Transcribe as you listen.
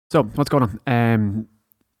So, what's going on?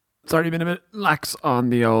 Sorry, been a bit lax on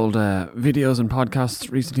the old videos and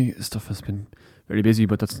podcasts recently. Stuff has been very busy,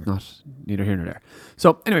 but that's not neither here nor there.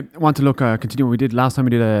 So, anyway, I want to continue what we did last time.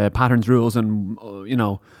 We did patterns, rules, and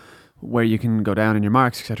where you can go down in your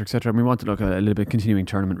marks, etc., etc. And we want to look at a little bit continuing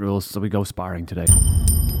tournament rules. So we go sparring today.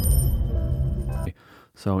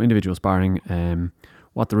 So individual sparring,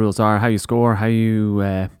 what the rules are, how you score, how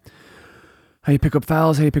you pick up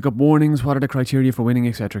fouls, how you pick up warnings, what are the criteria for winning,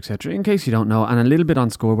 etc., etc. In case you don't know, and a little bit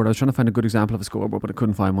on scoreboard. I was trying to find a good example of a scoreboard, but I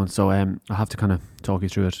couldn't find one. So I'll have to kind of talk you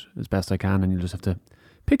through it as best I can, and you'll just have to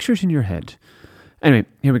picture it in your head. Anyway,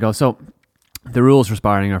 here we go. So the rules for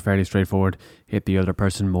sparring are fairly straightforward. Hit the other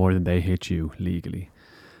person more than they hit you legally.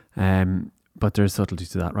 But there's subtleties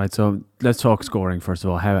to that, right? So let's talk scoring first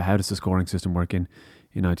of all. How does the scoring system work in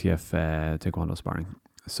ITF Taekwondo sparring?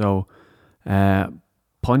 So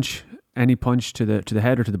any punch to the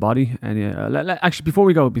head or to the body. Actually, before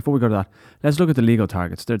we go to that, let's look at the legal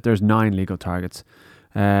targets. There's 9 legal targets.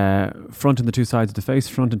 Front and the 2 sides of the face,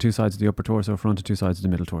 front and 2 sides of the upper torso, front and 2 sides of the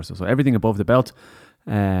middle torso. So everything above the belt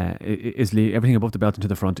everything above the belt and to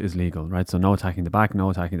the front is legal, right? So no attacking the back, no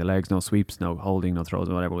attacking the legs, no sweeps, no holding, no throws,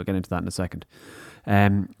 or whatever. We'll get into that in a second.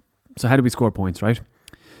 So how do we score points, right?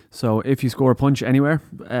 So if you score a punch anywhere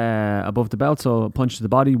above the belt, so a punch to the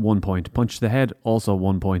body, 1 point. Punch to the head, also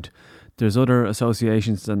 1 point. There's other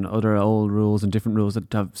associations and other old rules and different rules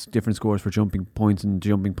that have different scores for jumping points and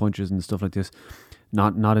jumping punches and stuff like this.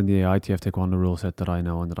 Not in the ITF Taekwondo rule set that I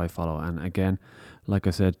know and that I follow. And again, like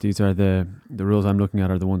I said, these are the rules I'm looking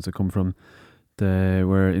at are the ones that come from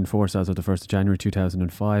were enforced as of the 1st of January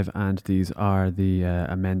 2005, and these are the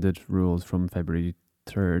amended rules from February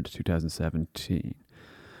 3rd, 2017.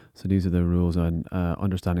 So these are the rules and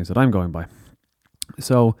understandings that I'm going by.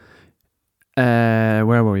 So where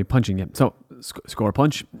were we? Punching, yeah. So score a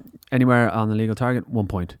punch anywhere on the legal target, 1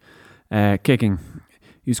 point. Kicking,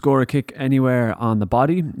 you score a kick anywhere on the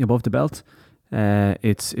body above the belt,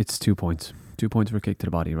 it's 2 points. 2 points for a kick to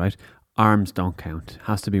the body, right? Arms don't count.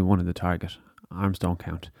 Has to be one of the target. Arms don't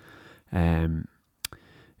count.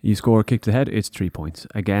 You score a kick to the head, it's 3 points.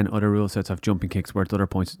 Again, other rule sets have jumping kicks where it's other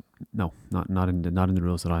points. No, not in the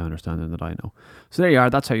rules that I understand and that I know. So there you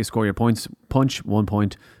are. That's how you score your points. Punch, 1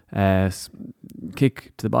 point.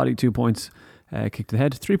 Kick to the body, 2 points. Kick to the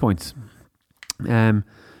head, 3 points.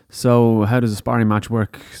 So how does a sparring match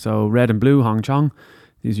work? So red and blue, Hong Chong.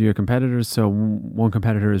 These are your competitors. So one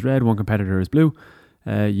competitor is red, one competitor is blue.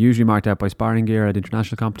 Usually marked out by sparring gear at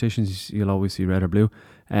international competitions. You'll always see red or blue.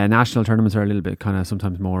 National tournaments are a little bit kind of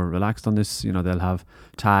sometimes more relaxed on this. You know, they'll have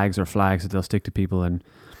tags or flags that they'll stick to people, and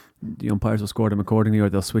the umpires will score them accordingly, or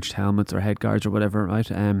they'll switch helmets or head guards or whatever, right?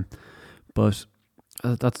 But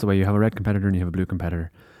that's the way. You have a red competitor and you have a blue competitor.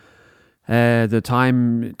 The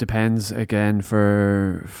time depends again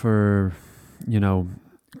for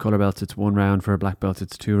colour belts it's 1 round, for black belts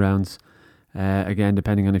it's 2 rounds. Again,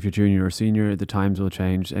 depending on if you're junior or senior, the times will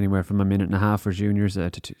change anywhere from 1.5 minutes for juniors to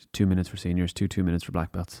 2 minutes for seniors, 2 minutes for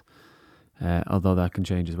black belts. Although that can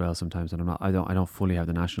change as well sometimes, and I don't fully have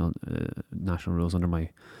the national rules under my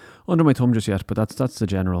thumb just yet, but that's the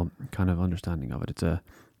general kind of understanding of it.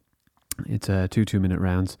 It's a 2 minute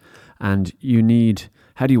rounds, and you need,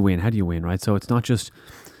 how do you win, right? So it's not just,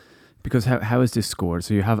 because how is this scored?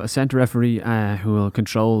 So you have a centre referee who will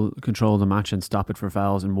control the match and stop it for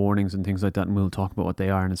fouls and warnings and things like that, and we'll talk about what they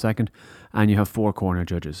are in a second. And you have 4 corner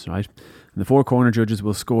judges, right? And the 4 corner judges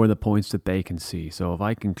will score the points that they can see. So if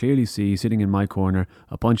I can clearly see, sitting in my corner,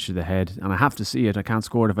 a punch to the head, and I have to see it, I can't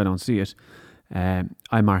score it if I don't see it,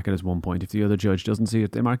 I mark it as 1 point. If the other judge doesn't see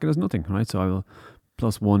it, they mark it as nothing, right? So I will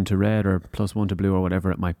 +1 to red or +1 to blue or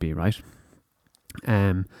whatever it might be, right?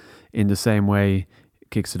 In the same way,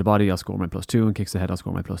 kicks to the body, I'll score my +2, and kicks to the head, I'll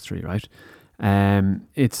score my +3, right?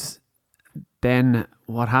 It's then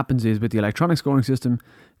what happens is with the electronic scoring system,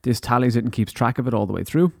 this tallies it and keeps track of it all the way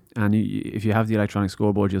through. And if you have the electronic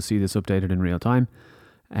scoreboard, you'll see this updated in real time.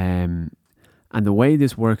 And the way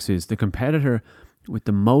this works is the competitor with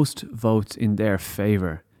the most votes in their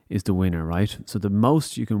favour is the winner, right? So the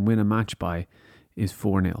most you can win a match by is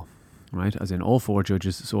 4-0, right? As in all 4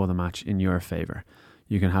 judges saw the match in your favour.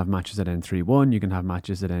 You can have matches that end 3-1. You can have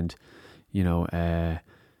matches that end,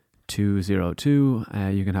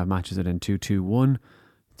 2-0-2. You can have matches that end 2-2-1,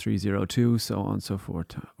 3-0-2, so on and so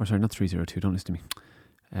forth. Or sorry, not 3-0-2. Don't listen to me.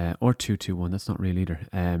 Or 2-2-1. That's not real either.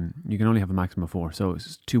 You can only have a maximum of 4. So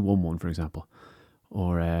it's 2-1-1, for example,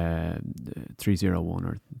 or 3-0-1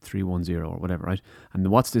 or 3-1-0 or whatever, right? And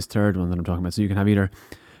what's this third one that I'm talking about? So you can have either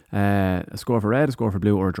a score for red, a score for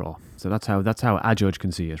blue, or a draw. So that's how a judge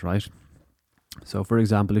can see it, right? So, for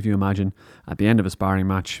example, if you imagine at the end of a sparring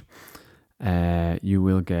match, you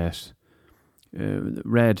will get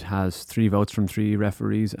red has 3 votes from 3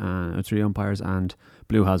 referees and 3 umpires, and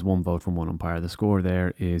blue has 1 vote from 1 umpire. The score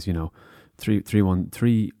there is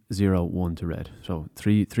 3-0-1 to red. So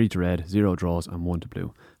 3 to red, 0 draws, and 1 to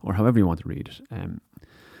blue, or however you want to read it.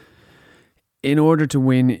 In order to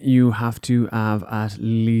win, you have to have at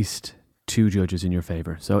least 2 judges in your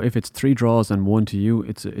favour. So if it's 3 draws and 1 to you,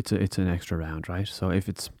 it's an extra round, right? So if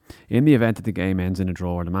it's in the event that the game ends in a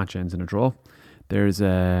draw or the match ends in a draw, there's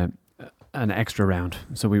an extra round.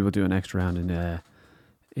 So we will do an extra round in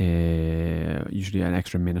usually an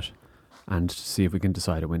extra minute, and see if we can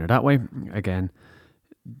decide a winner that way. Again,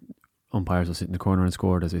 umpires will sit in the corner and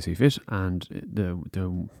score it as they see fit, and the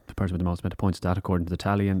person with the most amount of points to that, according to the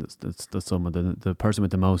tally, and the sum of the person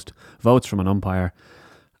with the most votes from an umpire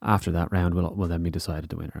after that round will then be decided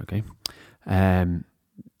the winner. Okay.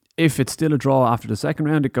 If it's still a draw after the second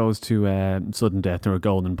round, it goes to sudden death or a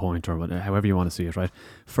golden point, or whatever, however you want to see it, right?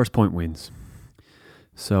 First point wins.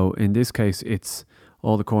 So in this case, it's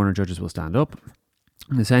all the corner judges will stand up.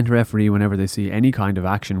 The centre referee, whenever they see any kind of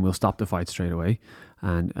action, will stop the fight straight away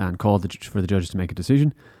and call for the judges to make a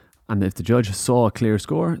decision. And if the judge saw a clear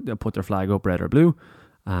score, they'll put their flag up, red or blue,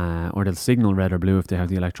 or they'll signal red or blue if they have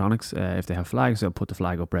the electronics. If they have flags, they'll put the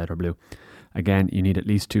flag up, red or blue. Again, you need at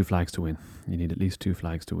least 2 flags to win.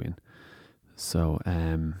 So,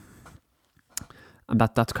 and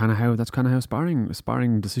that's kind of how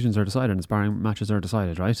sparring decisions are decided and sparring matches are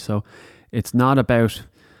decided, right? So, it's not about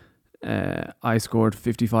I scored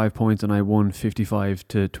 55 points and I won 55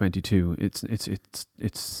 to 22. It's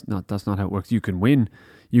not. That's not how it works. You can win.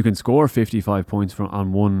 You can score 55 points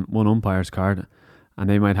on one umpire's card, and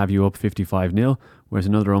they might have you up 55-0, whereas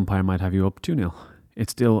another umpire might have you up 2-0.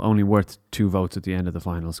 It's still only worth 2 votes at the end of the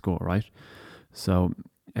final score, right? So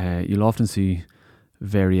you'll often see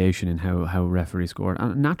variation in how referees score,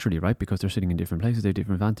 and naturally, right, because they're sitting in different places, they have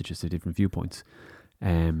different advantages, they have different viewpoints.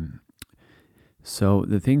 So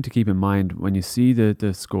the thing to keep in mind when you see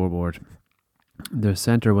the scoreboard, the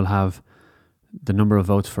centre will have the number of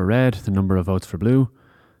votes for red, the number of votes for blue,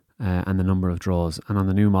 and the number of draws. And on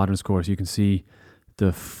the new modern scores, you can see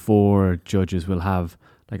the 4 judges will have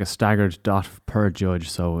like a staggered dot per judge.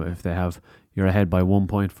 So if they have, you're ahead by 1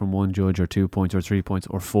 point from one judge, or 2 points, or 3 points,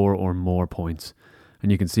 or 4 or more points.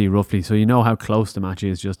 And you can see roughly, so you know how close the match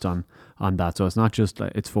is just on that. So it's not just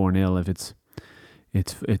like it's 4-0 if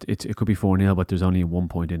it could be 4-0, but there's only 1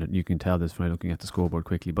 point in it. You can tell this by looking at the scoreboard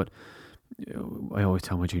quickly. But I always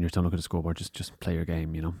tell my juniors, don't look at the scoreboard, just play your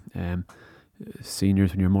game,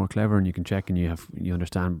 Seniors, when you're more clever and you can check and you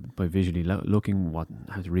understand by visually looking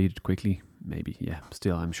how to read it quickly, maybe, yeah.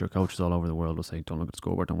 Still, I'm sure coaches all over the world will say, don't look at the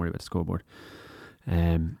scoreboard, don't worry about the scoreboard.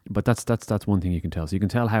 But that's one thing you can tell. So you can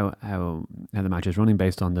tell how the match is running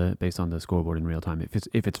based on the scoreboard in real time.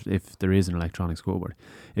 If there is an electronic scoreboard,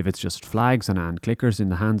 if it's just flags and clickers in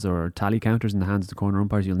the hands or tally counters in the hands of the corner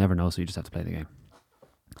umpires, you'll never know. So you just have to play the game.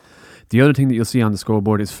 The other thing that you'll see on the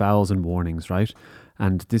scoreboard is fouls and warnings, right?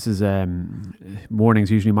 And this is warnings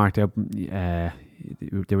usually marked out. They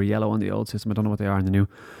were yellow on the old system. I don't know what they are in the new.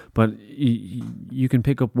 But you can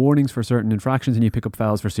pick up warnings for certain infractions and you pick up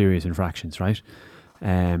fouls for serious infractions, right?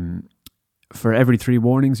 For every 3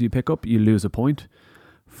 warnings you pick up, you lose a point.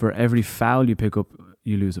 For every foul you pick up,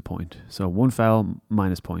 you lose a point. So 1 foul,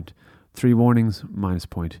 minus point. 3 warnings, minus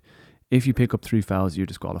point. If you pick up 3 fouls, you're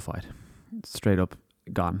disqualified. Straight up,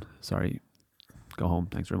 gone. Sorry. Go home.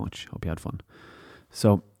 Thanks very much. Hope you had fun.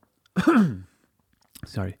 So,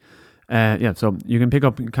 sorry. So you can pick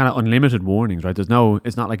up kind of unlimited warnings, right? It's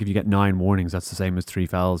not like if you get 9 warnings, that's the same as 3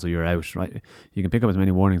 fouls or you're out, right? You can pick up as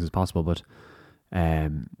many warnings as possible, but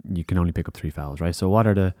you can only pick up 3 fouls, right? So what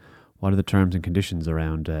are the terms and conditions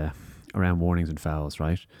around warnings and fouls,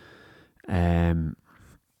 right?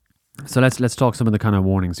 So let's talk some of the kind of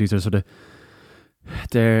warnings. These are sort of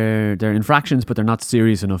they're infractions, but they're not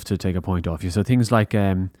serious enough to take a point off you. So things like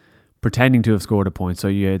pretending to have scored a point.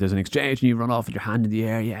 So there's an exchange and you run off with your hand in the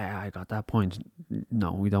air. Yeah, I got that point.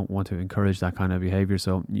 No, we don't want to encourage that kind of behaviour.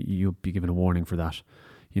 So you'll be given a warning for that.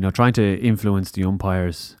 Trying to influence the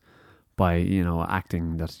umpires by,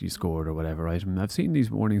 acting that you scored or whatever, right? And I've seen these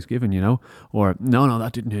warnings given, or no,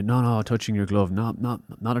 that didn't hit. No, touching your glove. Not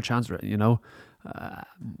a chance,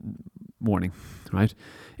 warning, right?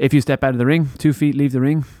 If you step out of the ring, 2 feet leave the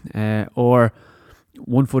ring, or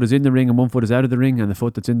 1 foot is in the ring and 1 foot is out of the ring and the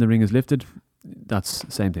foot that's in the ring is lifted, that's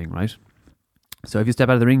the same thing, right? So if you step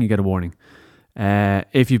out of the ring, you get a warning.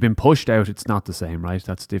 If you've been pushed out, it's not the same, right?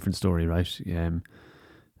 That's a different story, right?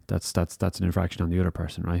 That's an infraction on the other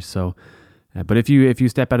person, right? So, but if you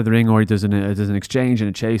step out of the ring, or there's an exchange and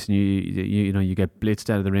a chase, and you get blitzed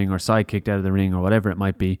out of the ring or side kicked out of the ring or whatever it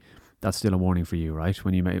might be, that's still a warning for you, right?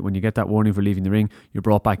 When you get that warning for leaving the ring, you're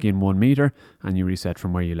brought back in 1 meter and you reset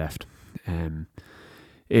from where you left.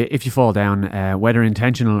 If you fall down, whether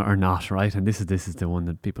intentional or not, right? And this is the one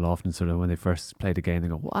that people often sort of, when they first play the game, they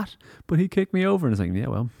go, "What? But he kicked me over." And it's like, yeah,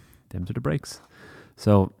 well, them are the breaks.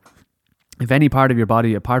 So if any part of your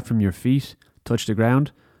body, apart from your feet, touch the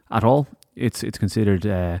ground at all, it's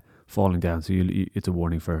considered falling down. So it's a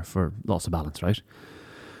warning for loss of balance, right?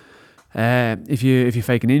 If you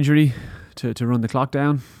fake an injury to run the clock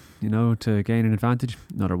down, to gain an advantage,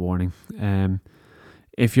 another warning.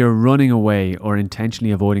 If you're running away or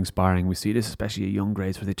intentionally avoiding sparring, we see this especially at young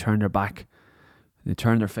grades where they turn their back, they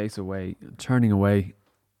turn their face away, turning away,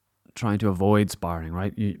 trying to avoid sparring,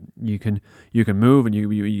 right? You can move and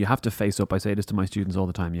you have to face up. I say this to my students all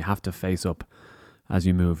the time. You have to face up as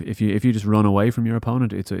you move. If you just run away from your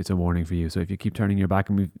opponent, it's a warning for you. So if you keep turning your back,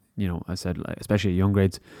 and I said, especially at young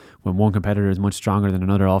grades, when one competitor is much stronger than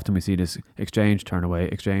another, often we see this exchange, turn away,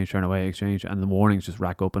 exchange, turn away, exchange, and the warnings just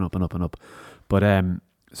rack up and up and up and up. But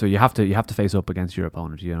so you have to face up against your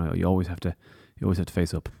opponent. You always have to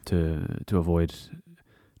face up to avoid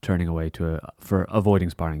turning away for avoiding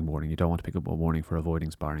sparring warning. You don't want to pick up a warning for avoiding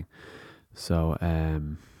sparring. So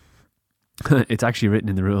it's actually written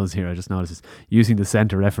in the rules here. I just noticed this. Using the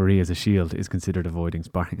center referee as a shield is considered avoiding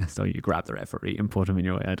sparring. So you grab the referee and put him in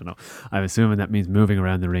your way. I don't know. I'm assuming that means moving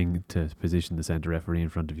around the ring to position the center referee in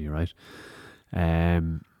front of you, right?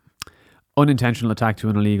 Unintentional attack to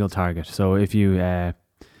an illegal target. So if you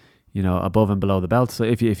above and below the belt. So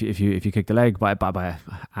if you kick the leg by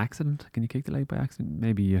accident, can you kick the leg by accident?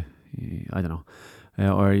 Maybe you I don't know.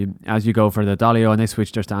 As you go for the dolio and they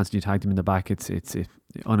switch their stance and you tag them in the back, it's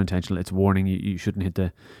unintentional. It's warning. You shouldn't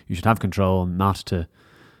hit you should have control not to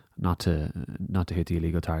hit the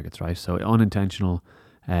illegal targets, right? So unintentional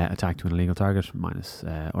attack to an illegal target warning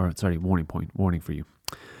for you.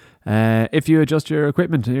 If you adjust your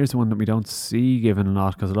equipment, here's the one that we don't see given a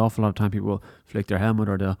lot, because an awful lot of time people will flick their helmet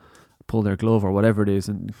or they'll pull their glove or whatever it is,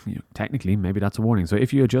 and technically maybe that's a warning. So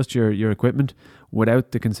if you adjust your equipment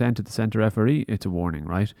without the consent of the center referee, it's a warning,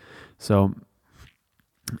 right? So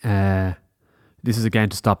this is again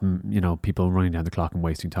to stop people running down the clock and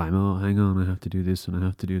wasting time. Oh, hang on, I have to do this and I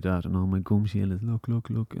have to do that, and oh, my gum shield is look,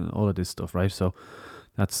 and all of this stuff, right? So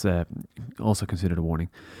that's also considered a warning.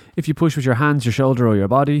 If you push with your hands, your shoulder, or your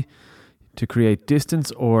body to create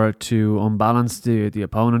distance or to unbalance the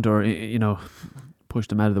opponent, or push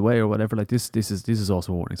them out of the way or whatever, like this is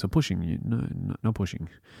also a warning. So pushing, no pushing.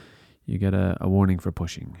 You get a warning for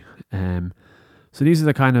pushing. So these are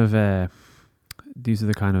the kind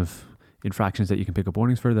of infractions that you can pick up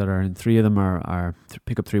warnings for. That are, and 3 of them are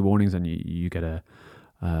pick up 3 warnings and you get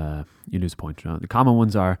you lose a point. The common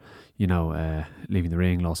ones are leaving the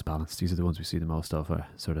ring, loss of balance. These are the ones we see the most of.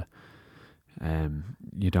 Sort of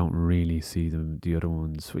you don't really see them. The other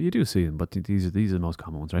ones, well, you do see them, but these are the most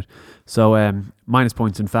common ones, right? So minus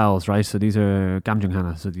points and fouls, right? So these are gamjung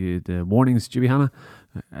hana. So the warnings jubi hana,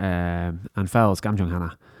 and fouls gamjung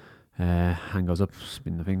hana. Hand goes up,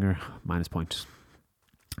 spin the finger, minus point.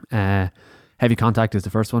 Heavy contact is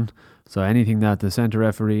the first one. So anything that the centre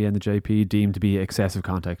referee and the JP deem to be excessive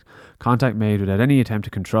contact made without any attempt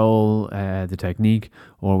to control the technique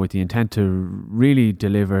or with the intent to really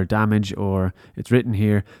deliver damage, or it's written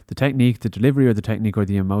here, the technique, the delivery of the technique, or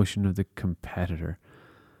the emotion of the competitor.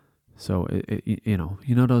 So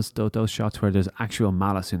those shots where there's actual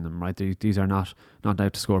malice in them, right? These are not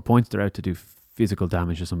out to score points; they're out to do physical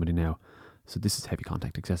damage to somebody now. So this is heavy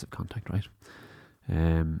contact, excessive contact, right?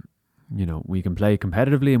 We can play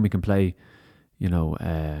competitively, and we can play, we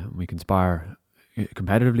can spar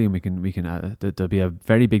competitively, and we can. There'll be a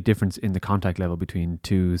very big difference in the contact level between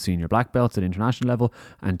 2 senior black belts at international level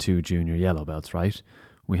and 2 junior yellow belts, right?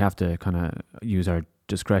 We have to kind of use our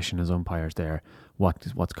discretion as umpires there.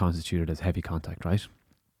 What's constituted as heavy contact, right?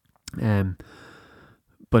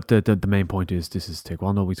 But the main point is, this is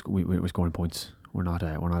taekwondo. We're scoring points. We're not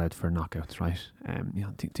out for knockouts, right?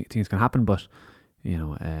 Things can happen, but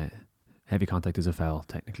heavy contact is a foul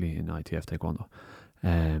technically in ITF Taekwondo.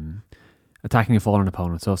 Attacking a fallen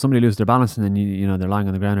opponent. So if somebody loses their balance and then they're lying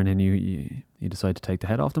on the ground and then you decide to take the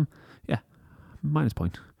head off them, minus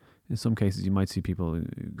point. In some cases you might see people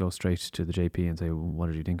go straight to the JP and say, well, what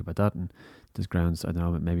did you think about that? And there's grounds, I don't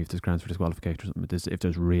know, maybe if there's grounds for disqualification or something, but if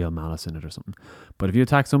there's real malice in it or something. But if you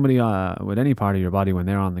attack somebody with any part of your body when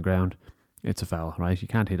they're on the ground, it's a foul, right? You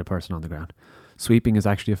can't hit a person on the ground. Sweeping is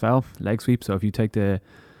actually a foul, leg sweep. So if you take the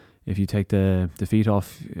feet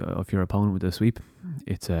off your opponent with a sweep,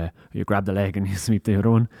 it's you grab the leg and you sweep the other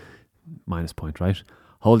one, minus point, right?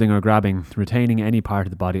 Holding or grabbing, retaining any part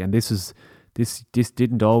of the body, and this is this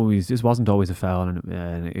wasn't always a foul,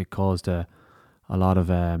 and it caused a lot of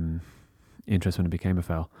interest when it became a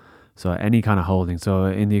foul. So any kind of holding, so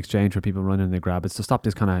in the exchange where people run in and they grab, it's to stop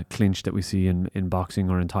this kind of clinch that we see in boxing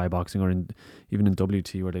or in Thai boxing or even in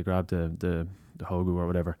WT where they grab the hogu or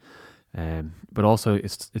whatever. But also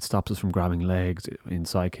it stops us from grabbing legs in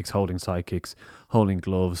side kicks, holding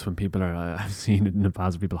gloves when people are, I've seen it in the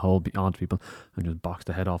past where people hold onto people and just box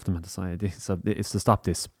the head off them at the side. So it's to stop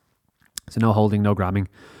this. So no holding, no grabbing.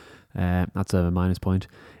 That's a minus point.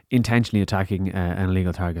 Intentionally attacking an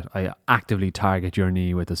illegal target. I actively target your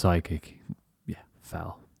knee with a side kick. Yeah,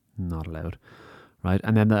 foul. Not allowed. Right?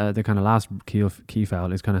 And then the kind of last key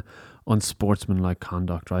foul is kind of unsportsmanlike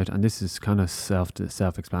conduct, right? And this is kind of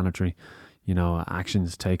self-explanatory. You know,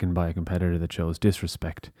 actions taken by a competitor that shows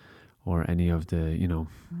disrespect or any of the,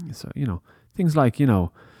 things like,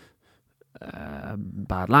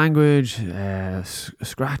 bad language,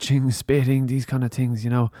 scratching, spitting, these kind of things,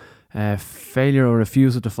 failure or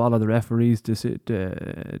refusal to follow the referee's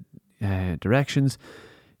directions,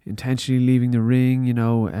 intentionally leaving the ring,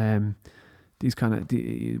 these kind of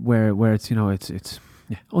where it's it's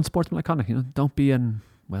unsportsmanlike conduct. Don't be I'm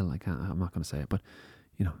not going to say it, but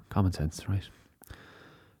common sense, right?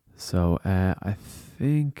 So I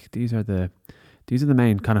think these are the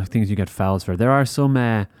main kind of things you get fouls for. There are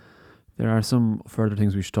some further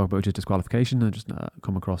things we should talk about, which is disqualification. I just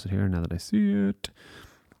come across it here now that I see it.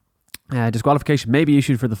 Disqualification may be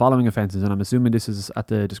issued for the following offences, and I'm assuming this is at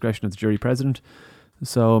the discretion of the jury president.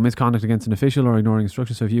 So misconduct against an official or ignoring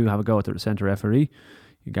instructions. So if you have a go at the centre referee,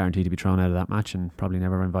 you're guaranteed to be thrown out of that match and probably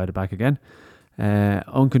never invited back again.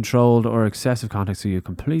 Uncontrolled or excessive contact, so you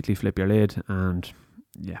completely flip your lid, and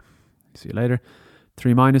see you later.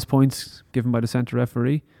 3 minus points given by the centre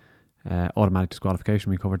referee. Automatic disqualification,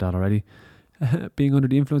 we covered that already. Being under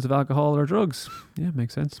the influence of alcohol or drugs,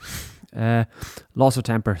 makes sense. Loss of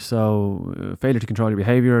temper, so failure to control your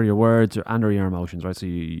behaviour, your words, or your emotions, right? So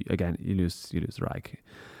you lose the rag.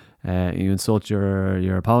 You insult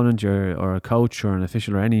your opponent, or a coach, or an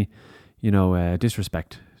official, or any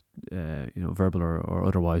disrespect, verbal or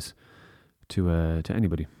otherwise, to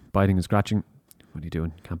anybody. Biting and scratching, what are you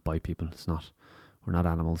doing? You can't bite people. We're not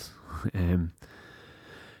animals.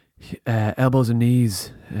 Elbows and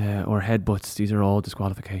knees or headbutts, these are all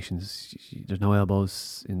disqualifications. There's no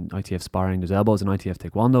elbows in ITF sparring. There's elbows in ITF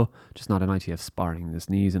taekwondo, just not in ITF sparring. There's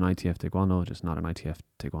knees in ITF taekwondo, just not in ITF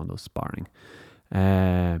taekwondo sparring.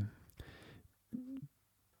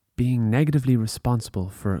 Being negatively responsible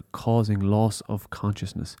for causing loss of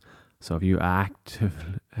consciousness. So if you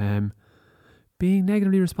being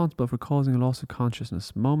negatively responsible for causing a loss of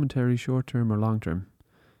consciousness, momentary, short-term or long-term.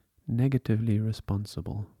 Negatively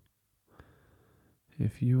responsible.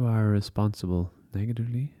 If you are responsible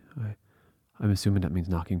negatively, I'm assuming that means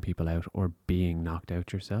knocking people out or being knocked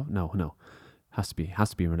out yourself. No, has to be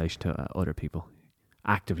in relation to other people.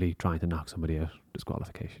 Actively trying to knock somebody out,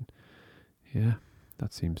 disqualification. Yeah,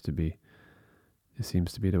 that seems to be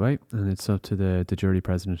the way, and it's up to the jury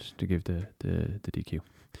president to give the DQ.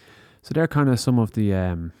 So they're kind of some of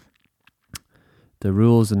the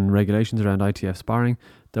rules and regulations around ITF sparring.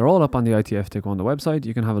 They're all up on the ITF Taekwondo website.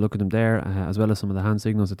 You can have a look at them there, as well as some of the hand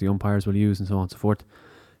signals that the umpires will use and so on and so forth.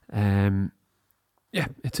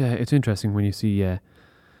 It's interesting when you see,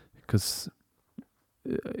 because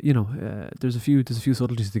there's a few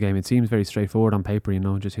subtleties to the game. It seems very straightforward on paper,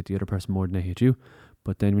 just hit the other person more than they hit you.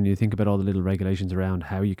 But then when you think about all the little regulations around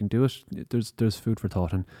how you can do it, there's food for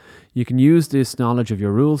thought, and you can use this knowledge of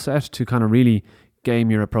your rule set to kind of really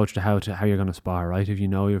game your approach to how you're going to spar, right? If you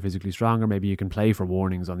know you're physically stronger, maybe you can play for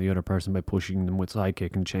warnings on the other person by pushing them with side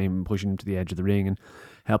kick and chain, pushing them to the edge of the ring and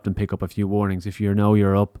help them pick up a few warnings. If you know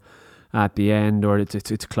you're up at the end, or it's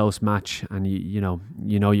a close match, and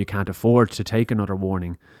you can't afford to take another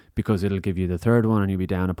warning because it'll give you the third one and you'll be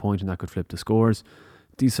down a point and that could flip the scores.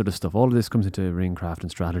 These sort of stuff, all of this comes into ring craft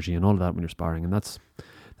and strategy and all of that when you're sparring, and that's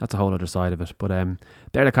a whole other side of it. But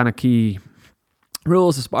they're the kind of key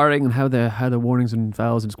rules of sparring and how the warnings and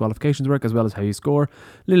fouls and disqualifications work, as well as how you score. A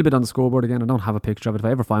little bit on the scoreboard again. I don't have a picture of it. If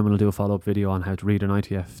I ever find one, I'll do a follow-up video on how to read an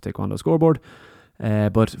ITF Taekwondo scoreboard.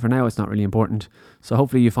 But for now, it's not really important. So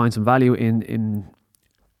hopefully you find some value in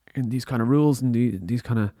these kind of rules and these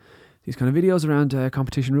kind of videos around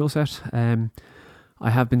competition rule set. I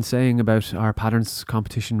have been saying about our patterns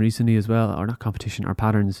competition recently as well, or not competition, our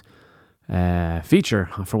patterns feature,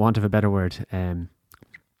 for want of a better word.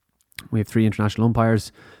 We have 3 international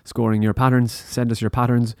umpires scoring your patterns. Send us your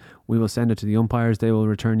patterns. We will send it to the umpires. They will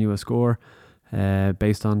return you a score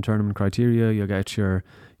based on tournament criteria. You'll get your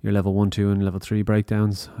level 1, 2 and level 3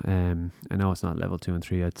 breakdowns. I know it's not level 2 and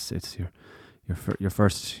 3. It's your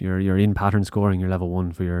you're in pattern scoring. You're level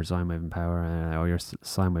 1 for your sine wave and power, or your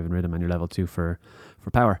sine wave and rhythm, and you're level 2 for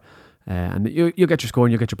power. And you get your score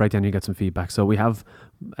and you get your breakdown, you get some feedback. So we've had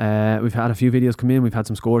a few videos come in, we've had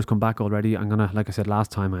some scores come back already. I'm gonna, like I said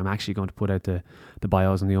last time, I'm actually going to put out the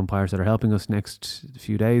bios and the umpires that are helping us next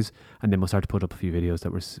few days, and then we'll start to put up a few videos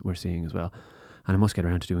that we're seeing as well. And I must get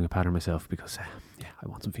around to doing a pattern myself, because I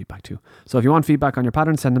want some feedback too. So if you want feedback on your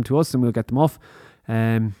patterns, send them to us and we'll get them off.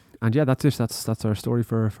 And yeah, that's it. That's our story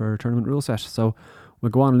for tournament rule set. So we'll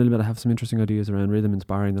go on a little bit. I have some interesting ideas around rhythm and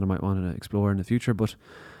sparring that I might want to explore in the future, but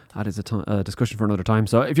that is a discussion for another time.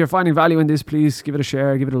 So if you're finding value in this, please give it a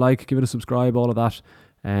share, give it a like, give it a subscribe, all of that.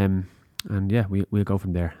 And yeah, we'll go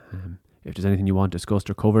from there. If there's anything you want discussed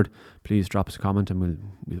or covered, please drop us a comment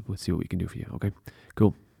and we'll see what we can do for you. Okay,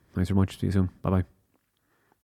 cool. Thanks very much. See you soon. Bye bye.